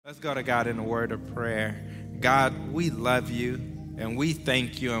Let's go to God in a word of prayer. God, we love you and we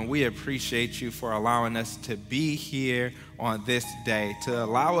thank you and we appreciate you for allowing us to be here on this day, to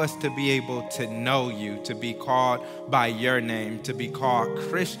allow us to be able to know you, to be called by your name, to be called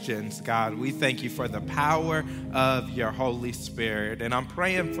Christians, God. We thank you for the power of your Holy Spirit. And I'm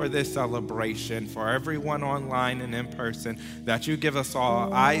praying for this celebration, for everyone online and in person, that you give us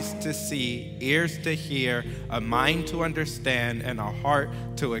all eyes to see, ears to hear, a mind to understand, and a heart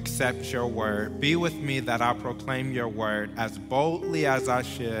to accept your word. Be with me that I proclaim your word as boldly as I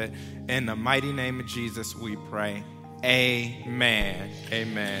should. In the mighty name of Jesus, we pray. Amen.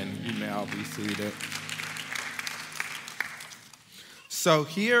 Amen. You may all be seated. So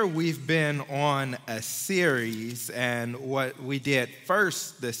here we've been on a series, and what we did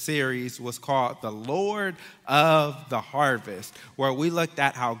first, the series was called The Lord of the Harvest, where we looked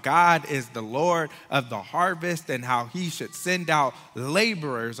at how God is the Lord of the harvest and how he should send out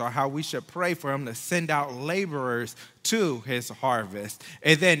laborers, or how we should pray for him to send out laborers to his harvest.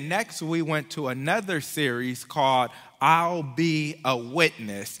 And then next we went to another series called I'll Be a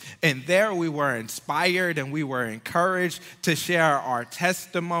Witness. And there we were inspired and we were encouraged to share our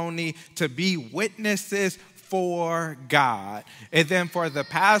testimony, to be witnesses for God. And then for the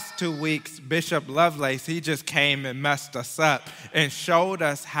past 2 weeks, Bishop Lovelace, he just came and messed us up and showed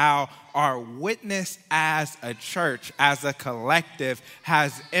us how our witness as a church, as a collective,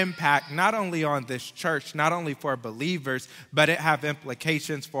 has impact not only on this church, not only for believers, but it have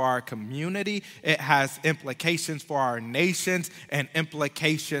implications for our community, it has implications for our nations, and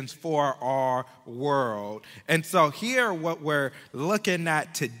implications for our world. And so here what we're looking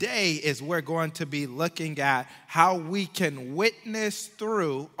at today is we're going to be looking at how we can witness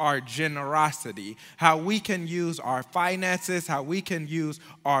through our generosity, how we can use our finances, how we can use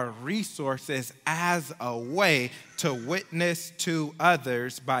our resources as a way to witness to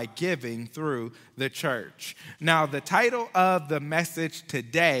others by giving through the church. Now, the title of the message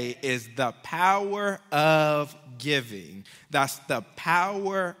today is The Power of Giving. That's the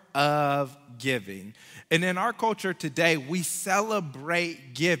power of giving. And in our culture today, we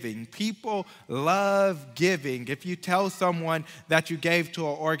celebrate giving. People love giving. If you tell someone that you gave to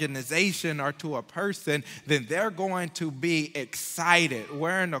an organization or to a person, then they're going to be excited.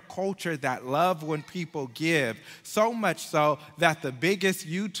 We're in a culture that love when people give, so much so that the biggest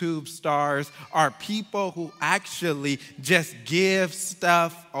YouTube stars are people who actually just give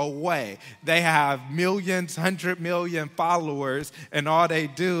stuff away. They have millions, 100 million followers, and all they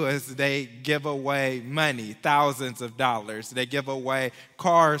do is they give away money, thousands of dollars. They give away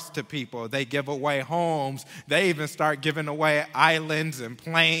cars to people. They give away homes. They even start giving away islands and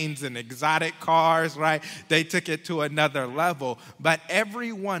planes and exotic cars, right? They took it to another level. But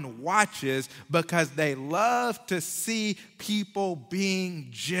everyone watches because they love to see people being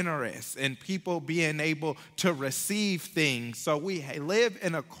generous and people being able to receive things. So we live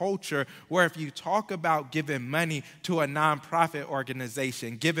in a culture where if you talk about giving money to a nonprofit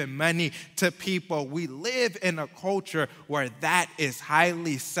organization, giving money to people, we live in a culture where that is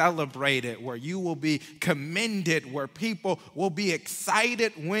highly celebrated, where you will be commended, where people will be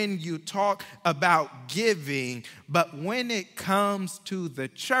excited when you talk about giving. But when it comes to the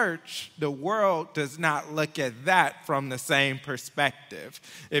church, the world does not look at that from the same perspective.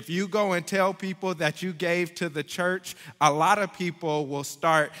 If you go and tell people that you gave to the church, a lot of people will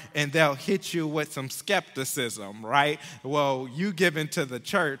start and they'll hit you with some skepticism, right? Well, you giving to the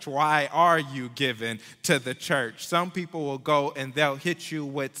church, why are you giving to the church? Some people will go and they'll hit you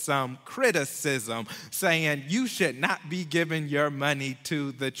with some criticism saying you should not be giving your money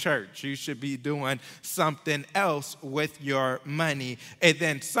to the church. You should be doing something else with your money. And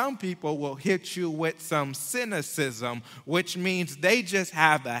then some people will hit you with some cynicism, which means they just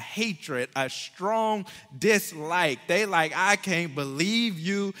have a hatred, a strong dislike. They like, I can't believe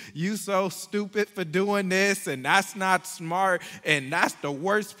you so stupid for doing this, and that's not smart, and that's the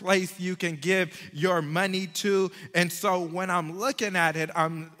worst place you can give your money to. And so when I'm looking at it,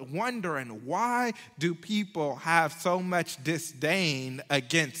 I'm wondering, why do people have so much disdain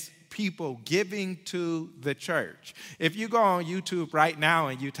against people giving to the church? If you go on YouTube right now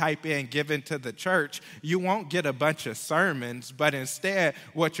and you type in giving to the church, you won't get a bunch of sermons, but instead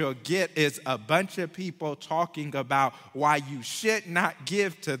what you'll get is a bunch of people talking about why you should not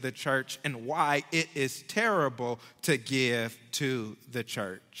give to the church and why it is terrible to give to the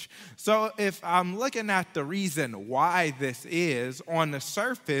church. So if I'm looking at the reason why this is, on the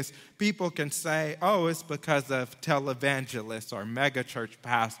surface, people can say, oh, it's because of televangelists or megachurch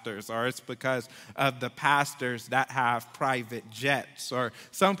pastors, or it's because of the pastors that have private jets, or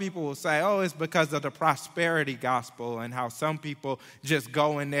some people will say, oh, it's because of the prosperity gospel and how some people just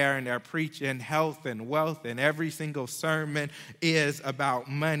go in there and they're preaching health and wealth and every single sermon is about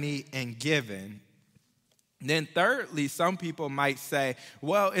money and giving. Then thirdly, some people might say,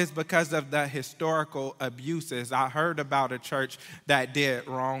 well, it's because of the historical abuses. I heard about a church that did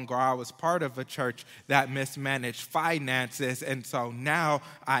wrong, or I was part of a church that mismanaged finances, and so now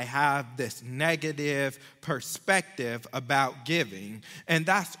I have this negative perspective about giving. And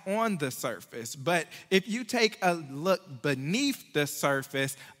that's on the surface. But if you take a look beneath the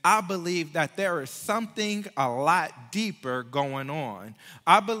surface, I believe that there is something a lot deeper going on.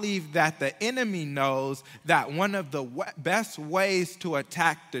 I believe that the enemy knows that one of the best ways to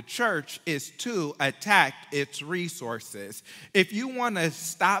attack the church is to attack its resources. If you want to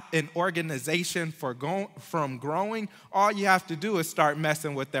stop an organization from growing, all you have to do is start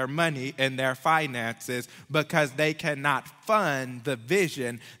messing with their money and their finances, because they cannot fund the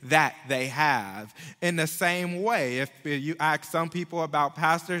vision that they have. In the same way, if you ask some people about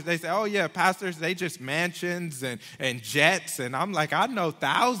pastors, they say, oh yeah, pastors, they just mansions and jets. And I'm like, I know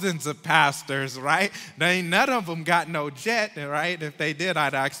thousands of pastors, right? There ain't none of them got no jet, right? If they did,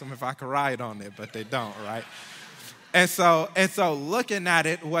 I'd ask them if I could ride on it, but they don't, right? And so looking at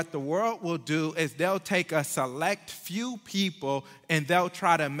it, what the world will do is they'll take a select few people and they'll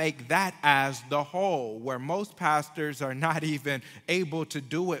try to make that as the whole, where most pastors are not even able to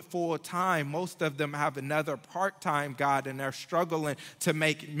do it full time. Most of them have another part-time job and they're struggling to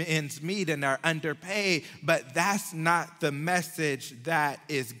make ends meet and they're underpaid. But that's not the message that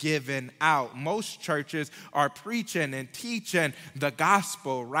is given out. Most churches are preaching and teaching the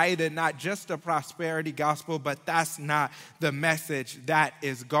gospel, right? And not just the prosperity gospel, but that's not the message that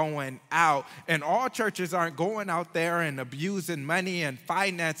is going out. And all churches aren't going out there and abusing money and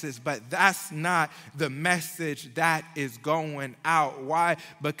finances, but that's not the message that is going out. Why?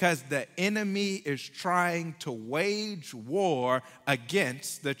 Because the enemy is trying to wage war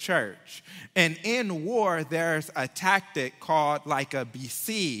against the church. And in war, there's a tactic called like a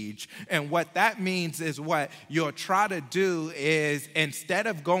besiege. And what that means is what you'll try to do is, instead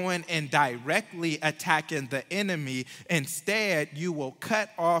of going and directly attacking the enemy, instead you will cut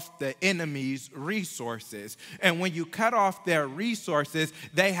off the enemy's resources. And when you cut off their resources,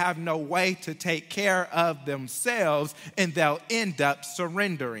 they have no way to take care of themselves and they'll end up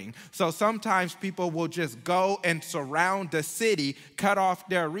surrendering. So sometimes people will just go and surround the city, cut off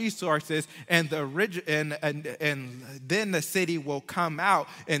their resources, and then the city will come out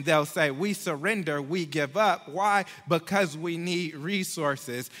and they'll say, we surrender, we give up. Why? Because we need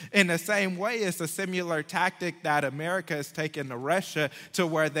resources. In the same way, it's a similar tactic that America has taken to Russia, to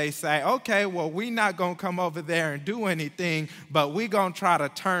where they say, okay, well, we're not going to come over there and do anything, but we're going to try to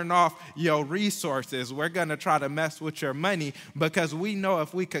turn off your resources. We're going to try to mess with your money, because we know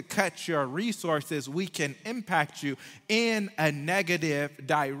if we could cut your resources, we can impact you in a negative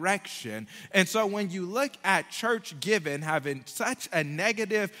direction. And so when you look at church giving having such a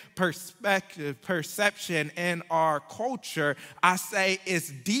negative perception in our culture, I say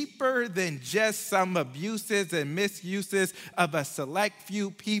it's deeper than just some abuses and misuses of a select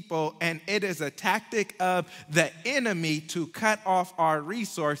few people, and it is a tactic of the enemy to cut off our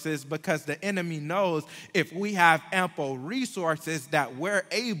resources, because the enemy knows if we have ample resources that we're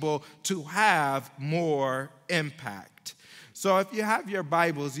able to have more impact. So if you have your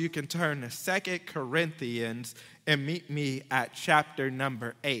Bibles, you can turn to 2 Corinthians and meet me at chapter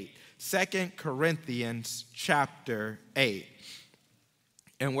number 8. 2 Corinthians chapter 8.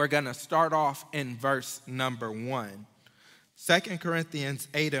 And we're going to start off in verse number 1. 2 Corinthians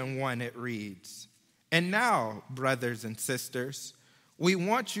 8:1, it reads, "And now, brothers and sisters, we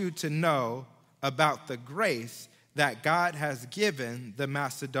want you to know about the grace that God has given the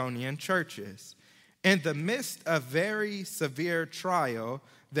Macedonian churches. In the midst of very severe trial,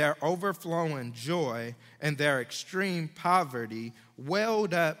 their overflowing joy and their extreme poverty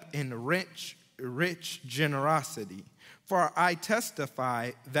welled up in rich generosity. For I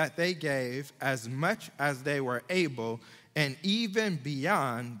testify that they gave as much as they were able, and even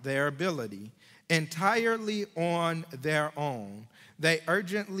beyond their ability, entirely on their own. They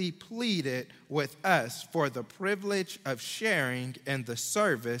urgently pleaded with us for the privilege of sharing in the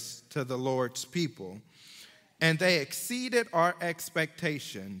service to the Lord's people. And they exceeded our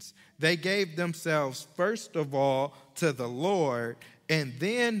expectations. They gave themselves first of all to the Lord, and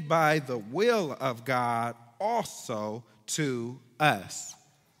then by the will of God also to us.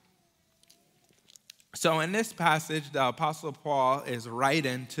 So in this passage, the Apostle Paul is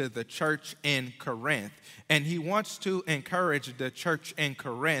writing to the church in Corinth, and he wants to encourage the church in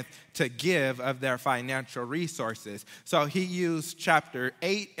Corinth to give of their financial resources. So he used chapter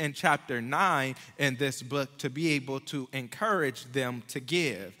 8 and chapter 9 in this book to be able to encourage them to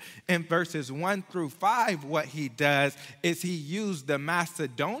give. In verses 1 through 5, what he does is he used the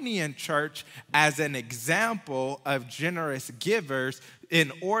Macedonian church as an example of generous givers in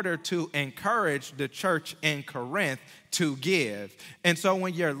order to encourage the church in Corinth to give. And so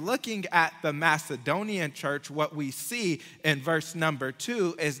when you're looking at the Macedonian church, what we see in verse number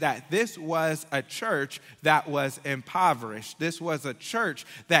 2 is that this was a church that was impoverished. This was a church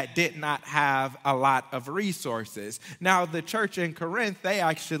that did not have a lot of resources. Now, the church in Corinth, they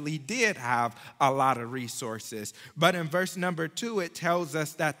actually did have a lot of resources. But in verse number 2, it tells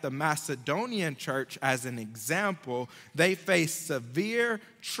us that the Macedonian church, as an example, they faced severe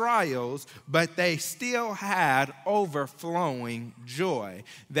trials, but they still had overflowing joy.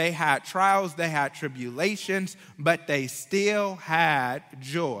 They had trials, they had tribulations, but they still had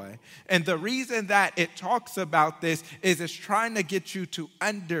joy. And the reason that it talks about this is it's trying to get you to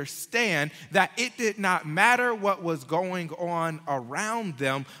understand that it did not matter what was going on around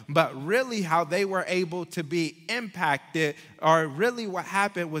them, but really how they were able to be impacted, or really what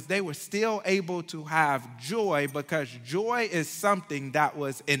happened was they were still able to have joy, because joy is something that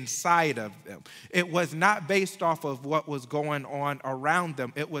was inside of them. It was not based off of what was going on around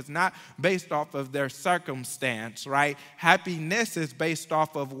them. It was not based off of their circumstance, right? Happiness is based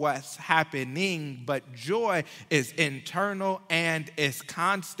off of what's happening, but joy is internal and is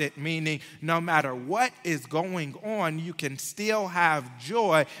constant, meaning no matter what is going on, you can still have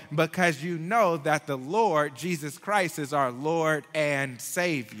joy because you know that the Lord, Jesus Christ, is our Lord and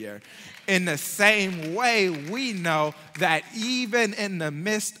Savior. In the same way, we know that even in the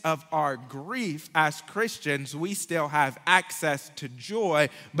midst of our grief as Christians, we still have access to joy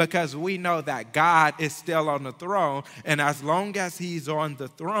because we know that God is still on the throne. And as long as He's on the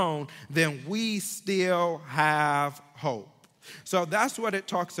throne, then we still have hope. So that's what it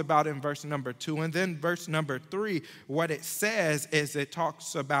talks about in verse number 2. And then verse number 3, what it says is it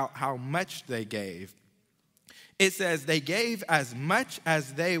talks about how much they gave. It says they gave as much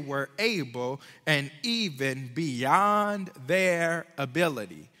as they were able and even beyond their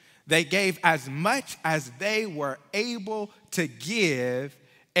ability. They gave as much as they were able to give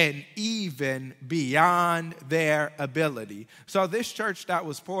and even beyond their ability. So this church that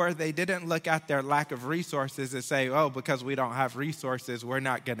was poor, they didn't look at their lack of resources and say, oh, because we don't have resources, we're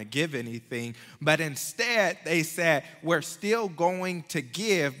not going to give anything. But instead, they said, we're still going to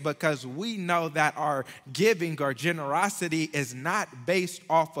give because we know that our giving or generosity is not based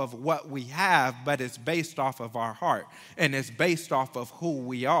off of what we have, but it's based off of our heart. And it's based off of who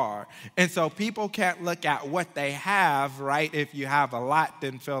we are. And so people can't look at what they have, right? If you have a lot,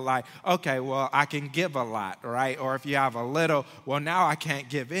 then feel like, okay, well, I can give a lot, right? Or if you have a little, well, now I can't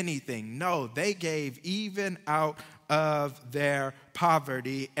give anything. No, they gave even out of their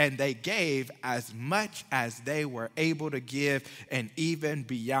poverty, and they gave as much as they were able to give and even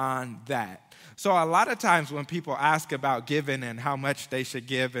beyond that. So a lot of times when people ask about giving and how much they should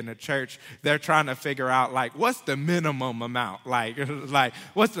give in a church, they're trying to figure out, like, what's the minimum amount? Like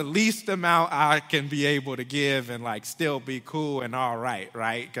what's the least amount I can be able to give and, like, still be cool and all right?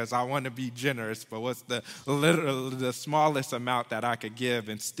 Because I want to be generous, but what's the smallest amount that I could give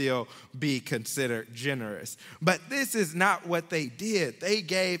and still be considered generous? But this is not what they did. They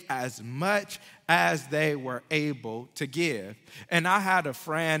gave as much as they were able to give. And I had a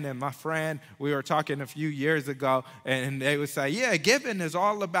friend, and my friend, we were talking a few years ago, and they would say, yeah, giving is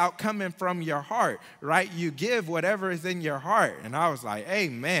all about coming from your heart, right? You give whatever is in your heart. And I was like, hey,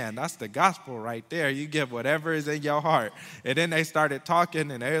 man, that's the gospel right there. You give whatever is in your heart. And then they started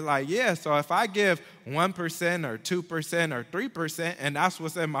talking, and they were like, yeah, so if I give 1% or 2% or 3%, and that's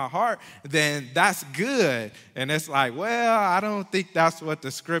what's in my heart, then that's good. And it's like, well, I don't think that's what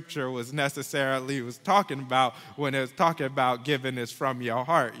the scripture was talking about when it was talking about giving is from your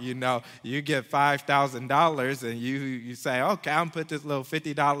heart. You know, you get $5,000 and you say, okay, I'm put this little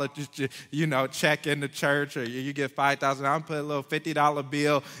 $50 check in the church, or you get $5,000, I'm put a little $50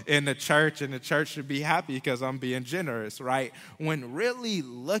 bill in the church, and the church should be happy because I'm being generous, right? When really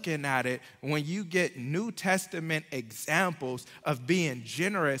looking at it, when you get New Testament examples of being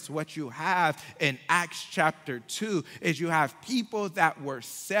generous, what you have in Acts chapter 2 is you have people that were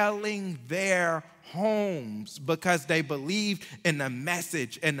selling their homes because they believed in the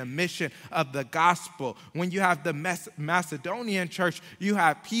message and the mission of the gospel. When you have the Macedonian church, you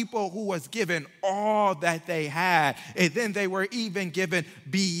have people who was given all that they had, and then they were even given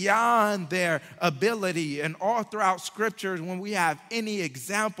beyond their ability. And all throughout scriptures, when we have any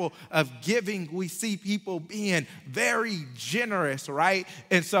example of giving, we see people being very generous, right?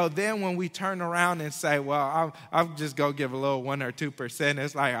 And so then when we turn around and say, well, I'm just going to give a little 1 or 2%,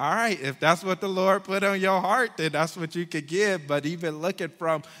 it's like, all right, if that's what the Lord put on your heart, then that's what you could give. But even looking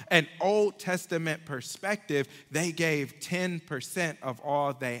from an Old Testament perspective, they gave 10% of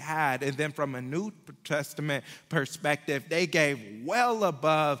all they had. And then from a New Testament perspective, they gave well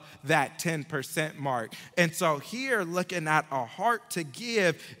above that 10% mark. And so here, looking at a heart to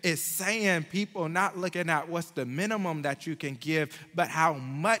give is saying people not looking at what's the minimum that you can give, but how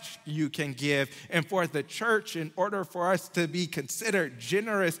much you can give. And for the church, in order for us to be considered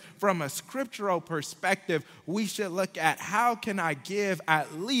generous from a scriptural perspective, we should look at how can I give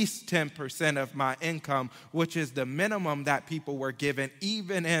at least 10% of my income, which is the minimum that people were given.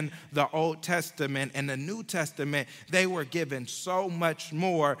 Even in the Old Testament and the New Testament, they were given so much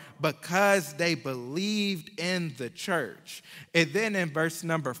more because they believed in the church. And then in verse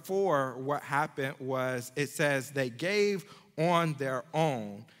number 4, what happened was it says they gave on their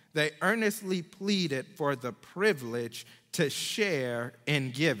own. They earnestly pleaded for the privilege to share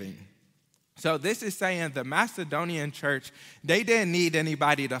in giving. So this is saying the Macedonian church, they didn't need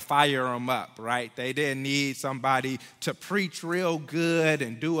anybody to fire them up, right? They didn't need somebody to preach real good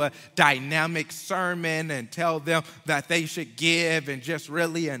and do a dynamic sermon and tell them that they should give and just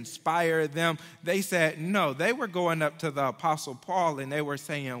really inspire them. They said, no, they were going up to the Apostle Paul and they were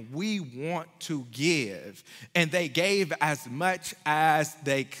saying, we want to give. And they gave as much as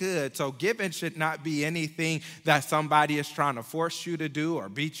they could. So giving should not be anything that somebody is trying to force you to do or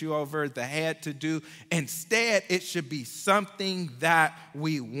beat you over the head to do. Instead, it should be something that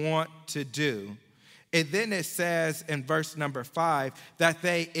we want to do. And then it says in verse number 5 that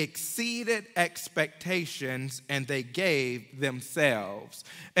they exceeded expectations and they gave themselves.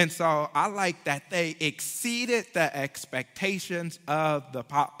 And so I like that they exceeded the expectations of the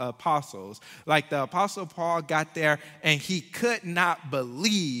apostles. Like the Apostle Paul got there and he could not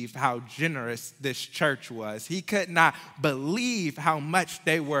believe how generous this church was. He could not believe how much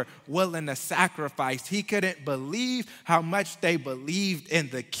they were willing to sacrifice. He couldn't believe how much they believed in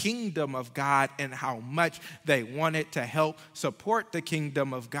the kingdom of God and how much they wanted to help support the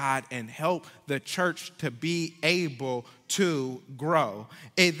kingdom of God and help the church to be able to grow.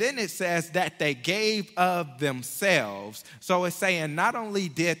 And then it says that they gave of themselves. So it's saying not only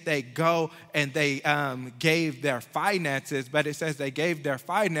did they go and they gave their finances, but it says they gave their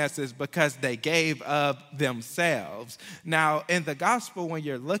finances because they gave of themselves. Now, in the gospel, when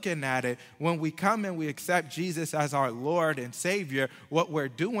you're looking at it, when we come and we accept Jesus as our Lord and Savior, what we're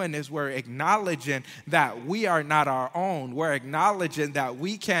doing is we're acknowledging that we are not our own. We're acknowledging that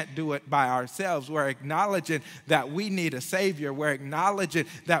we can't do it by ourselves. We're acknowledging that we need a Savior. We're acknowledging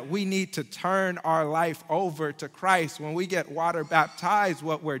that we need to turn our life over to Christ. When we get water baptized,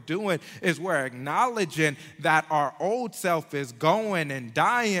 what we're doing is we're acknowledging that our old self is going and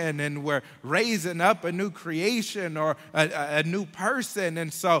dying and we're raising up a new creation or a new person.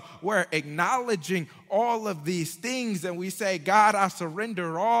 And so we're acknowledging all of these things and we say, God, I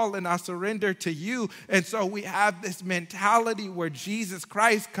surrender all and I surrender to you. And so we have this mentality where Jesus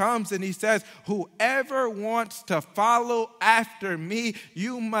Christ comes and he says, whoever wants to follow after me,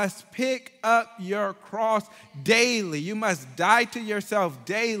 you must pick up your cross daily. You must die to yourself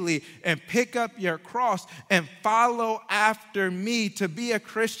daily and pick up your cross and follow after me. To be a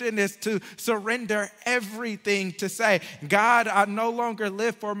Christian is to surrender everything, to say, God, I no longer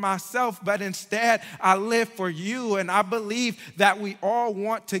live for myself, but instead I live for you. And I believe that we all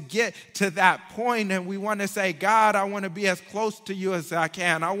want to get to that point and we want to say, God, I want to be as close to you as I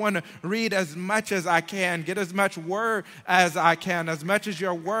can. I want to read as much as I can, get as much word as I can, as much as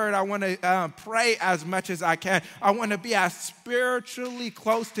your word. I want to pray as much as I can. I want to be as spiritually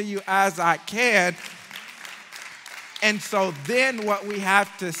close to you as I can. And so then what we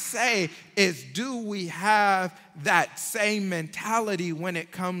have to say is, do we have that same mentality when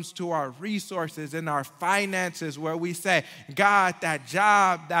it comes to our resources and our finances, where we say, God, that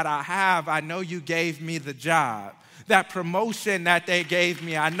job that I have, I know you gave me the job. That promotion that they gave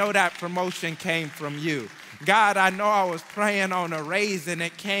me, I know that promotion came from you. God, I know I was praying on a raise and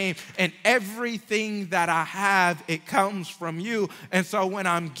it came, and everything that I have, it comes from you. And so when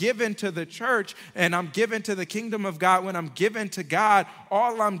I'm given to the church and I'm given to the kingdom of God, when I'm given to God,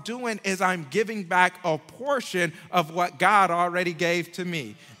 all I'm doing is I'm giving back a portion of what God already gave to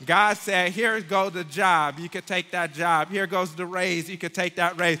me. God said, here goes the job. You could take that job. Here goes the raise. You could take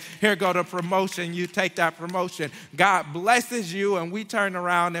that raise. Here go the promotion. You take that promotion. God blesses you, and we turn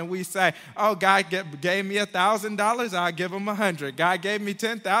around and we say, oh, God gave me $1,000. I'll give him 100. God gave me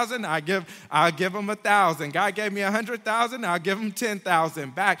 10,000. I'll give him 1,000. God gave me 100,000. I'll give him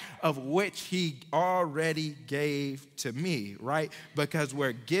 10,000 back, of which he already gave to me, right? Because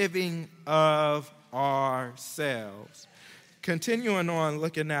we're giving of ourselves. Continuing on,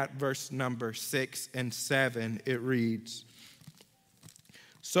 looking at verse number 6 and 7, it reads,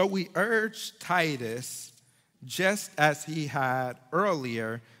 so we urge Titus, just as he had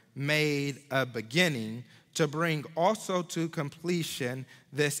earlier made a beginning, to bring also to completion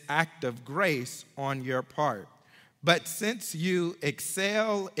this act of grace on your part. But since you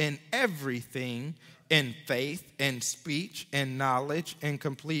excel in everything, in faith, in speech, in knowledge, in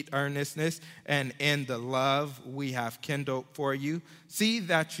complete earnestness, and in the love we have kindled for you, see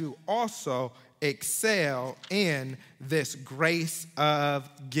that you also excel in this grace of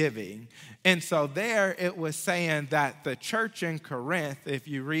giving. And so there it was saying that the church in Corinth, if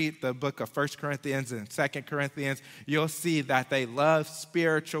you read the book of 1 Corinthians and 2 Corinthians, you'll see that they love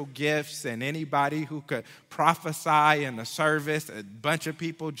spiritual gifts, and anybody who could prophesy in the service, a bunch of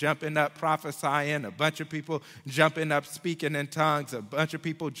people jumping up prophesying, a bunch of people jumping up speaking in tongues, a bunch of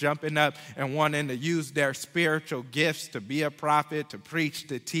people jumping up and wanting to use their spiritual gifts to be a prophet, to preach,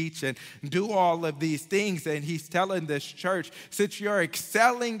 to teach, and do all of these things. And he's telling this church, since you're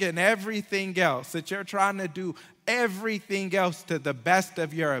excelling in everything else, that you're trying to do everything else to the best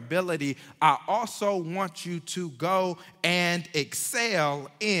of your ability, I also want you to go and excel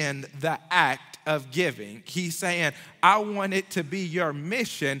in the act of giving. He's saying, I want it to be your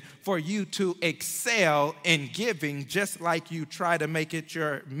mission for you to excel in giving, just like you try to make it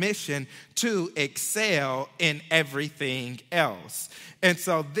your mission to excel in everything else. And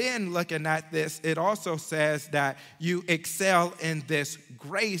so then looking at this, it also says that you excel in this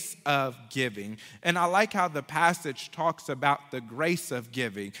grace of giving. And I like how the passage talks about the grace of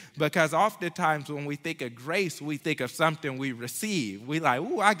giving, because oftentimes when we think of grace, we think of something we receive. We like,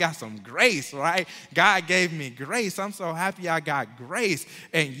 ooh, I got some grace, right? God gave me grace. I'm so happy I got grace.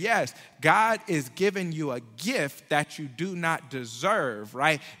 And yes, God is giving you a gift that you do not deserve,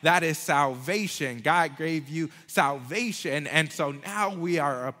 right? That is salvation. God gave you salvation. And so now we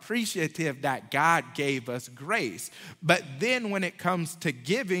are appreciative that God gave us grace. But then when it comes to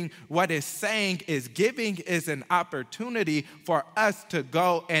giving, what it's saying is giving is an opportunity for us to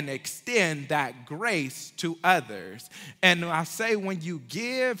go and extend that grace to others. And I say when you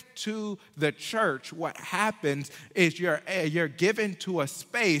give to the church, what happens is you're given to a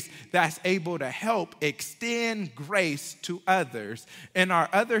space that's able to help extend grace to others. In our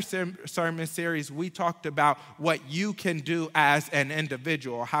other sermon series, we talked about what you can do as an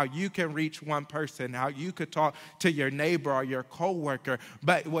individual, how you can reach one person, how you could talk to your neighbor or your coworker.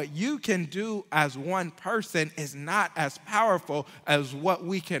 But what you can do as one person is not as powerful as what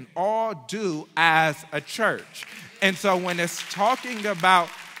we can all do as a church. And so when it's talking about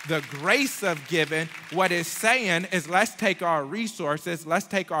the grace of giving, what it's saying is let's take our resources, let's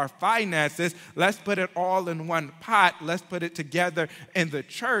take our finances, let's put it all in one pot, let's put it together in the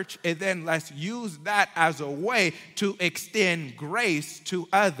church, and then let's use that as a way to extend grace to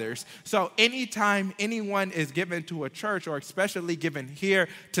others. So anytime anyone is given to a church, or especially given here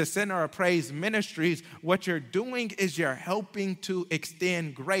to Center of Praise Ministries, what you're doing is you're helping to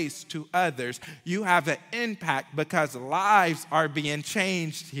extend grace to others. You have an impact because lives are being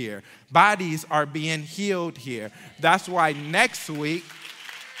changed here. Bodies are being healed here. That's why next week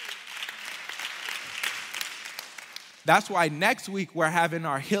we're having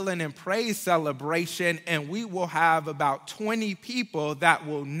our Healing and Praise celebration, and we will have about 20 people that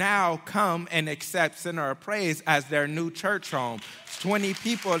will now come and accept Center of Praise as their new church home. 20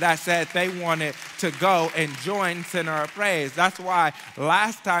 people that said they wanted to go and join Center of Praise. That's why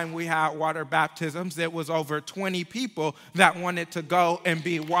last time we had water baptisms, it was over 20 people that wanted to go and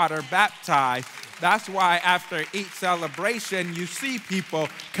be water baptized. That's why after each celebration, you see people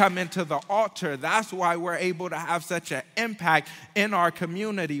come into the altar. That's why we're able to have such an impact in our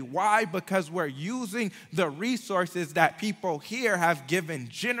community. Why? Because we're using the resources that people here have given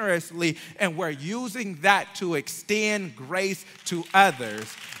generously, and we're using that to extend grace to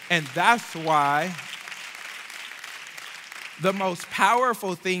others. And that's why The most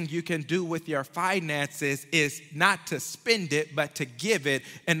powerful thing you can do with your finances is not to spend it, but to give it.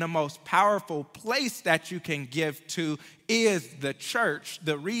 And the most powerful place that you can give to is the church.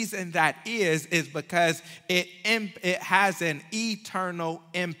 The reason that is because it has an eternal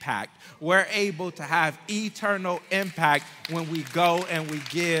impact. We're able to have eternal impact when we go and we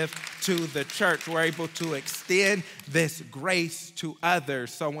give to the church. We're able to extend this grace to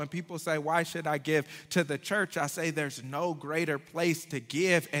others. So when people say, why should I give to the church? I say there's no greater place to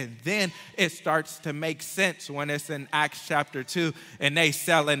give. And then it starts to make sense when it's in Acts chapter 2 and they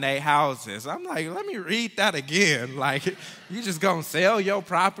selling their houses. I'm like, let me read that again. Like, you just gonna sell your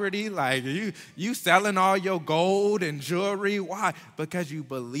property? Like, you selling all your gold and jewelry? Why? Because you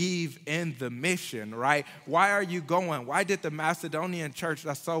believe in the mission, right? Why are you going? Why did the Macedonian church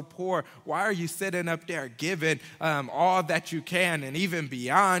that's so poor, why are you sitting up there giving all that you can and even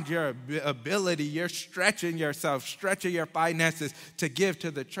beyond your ability? You're stretching yourself, stretching your finances to give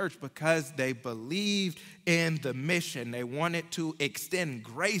to the church because they believed in the mission. They wanted to extend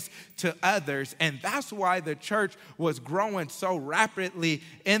grace to others. And that's why the church was growing so rapidly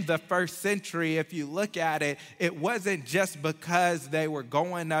in the first century. If you look at it, it wasn't just because they were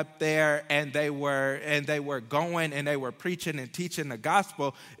going up there and they were going and they were preaching and teaching the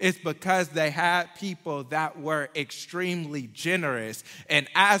gospel. It's because they had people that were extremely generous. And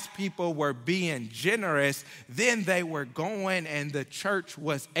as people were being generous, then they were going and the church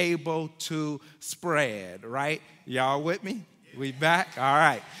was able to spread, right? Y'all with me? We back? All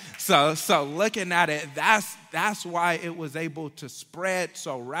right. So looking at it, that's why it was able to spread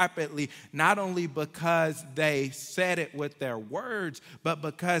so rapidly, not only because they said it with their words, but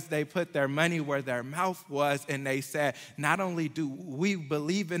because they put their money where their mouth was, and they said, not only do we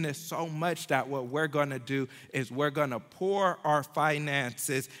believe in this so much that what we're going to do is we're going to pour our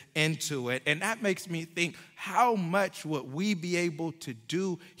finances into it. And that makes me think, how much would we be able to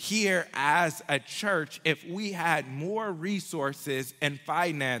do here as a church if we had more resources and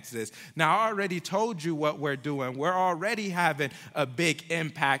finances? Now, I already told you what we're doing. We're already having a big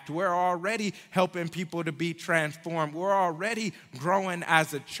impact. We're already helping people to be transformed. We're already growing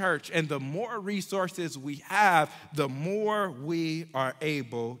as a church. And the more resources we have, the more we are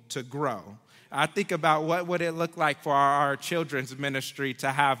able to grow. I think about what would it look like for our children's ministry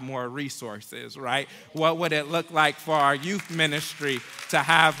to have more resources, right? What would it look like for our youth ministry to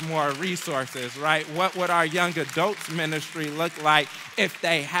have more resources, right? What would our young adults ministry look like if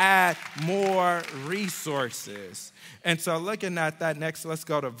they had more resources? And so looking at that next, let's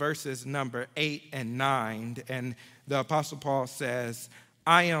go to verses number 8 and 9. And the Apostle Paul says,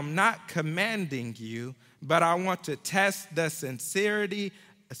 I am not commanding you, but I want to test the sincerity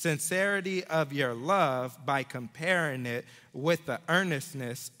of your love by comparing it with the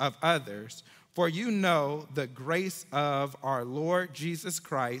earnestness of others. For you know the grace of our Lord Jesus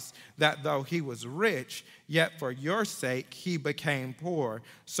Christ, that though he was rich, yet for your sake he became poor,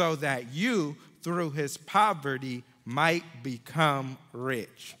 so that you, through his poverty, might become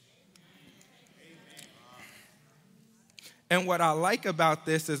rich. And what I like about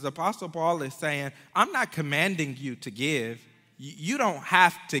this is the Apostle Paul is saying, I'm not commanding you to give. You don't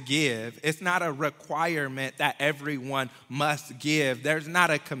have to give. It's not a requirement that everyone must give. There's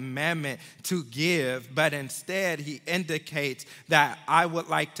not a commandment to give, but instead he indicates that I would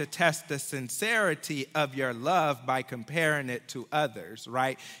like to test the sincerity of your love by comparing it to others,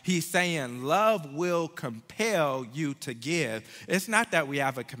 right? He's saying love will compel you to give. It's not that we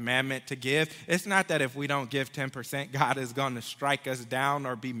have a commandment to give. It's not that if we don't give 10%, God is going to strike us down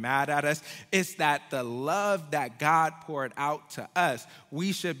or be mad at us. It's that the love that God poured out to us,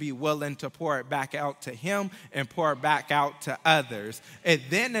 we should be willing to pour it back out to him and pour it back out to others. And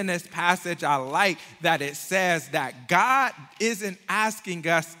then in this passage, I like that it says that God isn't asking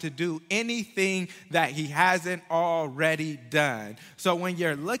us to do anything that he hasn't already done. So when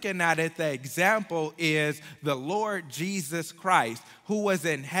you're looking at it, the example is the Lord Jesus Christ, who was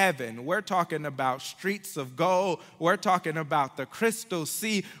in heaven. We're talking about streets of gold. We're talking about the crystal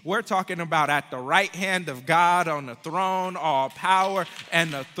sea. We're talking about at the right hand of God on the throne, all power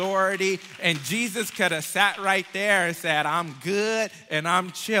and authority. And Jesus could have sat right there and said, I'm good and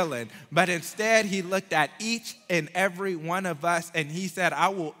I'm chilling. But instead, he looked at each and every one of us and he said, I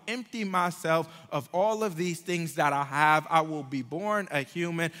will empty myself of all of these things that I have. I will be born a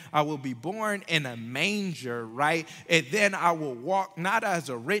human. I will be born in a manger, right? And then I will walk walk not as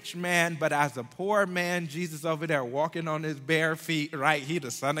a rich man, but as a poor man. Jesus over there walking on his bare feet, right? He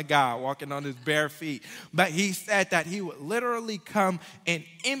the Son of God walking on his bare feet. But he said that he would literally come and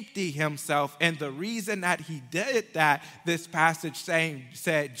empty himself. And the reason that he did that, this passage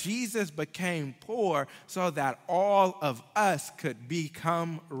said Jesus became poor so that all of us could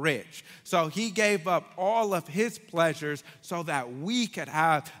become rich. So he gave up all of his pleasures so that we could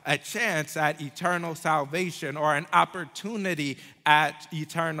have a chance at eternal salvation, or an opportunity at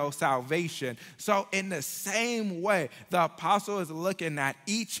eternal salvation. So in the same way, the apostle is looking at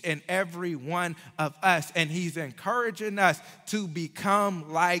each and every one of us, and he's encouraging us to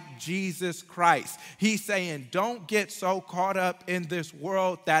become like Jesus Christ. He's saying, don't get so caught up in this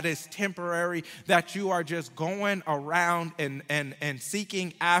world that is temporary, that you are just going around and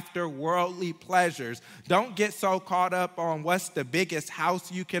seeking after worldly pleasures. Don't get so caught up on what's the biggest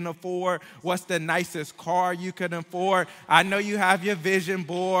house you can afford, what's the nicest car you can afford. I know you have your vision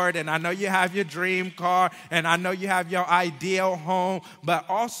board, and I know you have your dream car, and I know you have your ideal home, but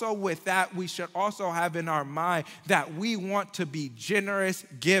also with that, we should also have in our mind that we want to be generous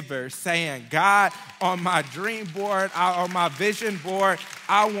givers, saying, God, on my dream board, on my vision board,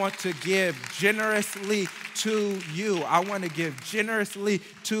 I want to give generously to you. I want to give generously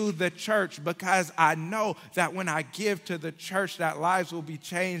to the church, because I know that when I give to the church, that lives will be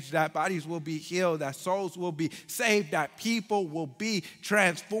changed, that bodies will be healed, that souls will be saved, that people will be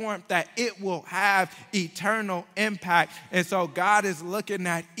transformed, that it will have eternal impact. And so God is looking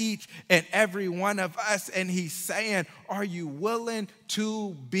at each and every one of us, and he's saying, are you willing to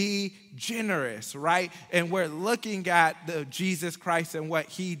be generous, right? And we're looking at the Jesus Christ and what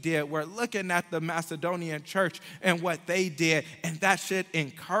he did. We're looking at the Macedonian church and what they did, and that should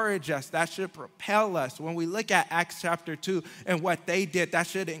encourage us. That should propel us. When we look at Acts chapter 2 and what they did, that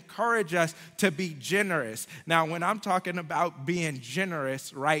should encourage us to be generous. Now, when I'm talking about being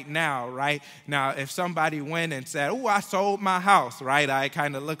generous right now, if somebody went and said, oh, I sold my house, right? I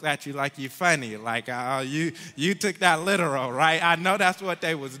kind of looked at you like you're funny, like you took that literal, right? I know that's what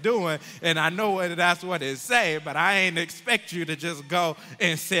they was doing, and I know that's what it said, but I ain't expect you to just go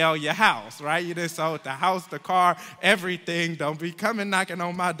and sell your house, right? You just sold the house, the car, everything. Don't be coming knocking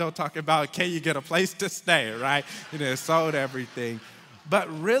on my door talking about, can you get a place to stay, right? You just sold everything. But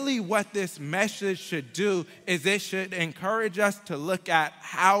really what this message should do is it should encourage us to look at,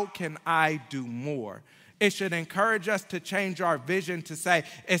 how can I do more? It should encourage us to change our vision to say,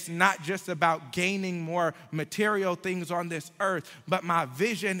 it's not just about gaining more material things on this earth, but my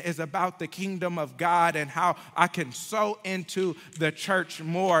vision is about the kingdom of God and how I can sow into the church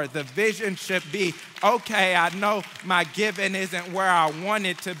more. The vision should be, okay, I know my giving isn't where I want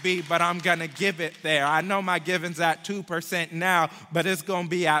it to be, but I'm going to give it there. I know my giving's at 2% now, but it's going to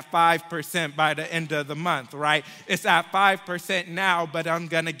be at 5% by the end of the month, right? It's at 5% now, but I'm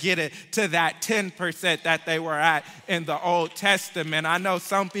going to get it to that 10% that they were at in the Old Testament. I know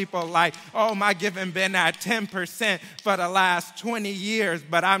some people like, oh, my giving been at 10% for the last 20 years,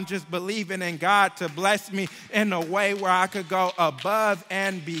 but I'm just believing in God to bless me in a way where I could go above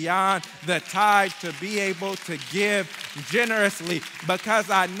and beyond the tithe to be able to give generously, because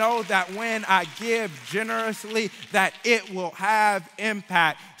I know that when I give generously, that it will have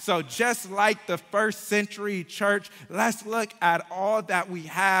impact. So just like the first century church, let's look at all that we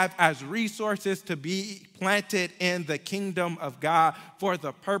have as resources to be planted in the kingdom of God for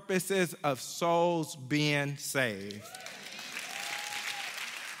the purposes of souls being saved.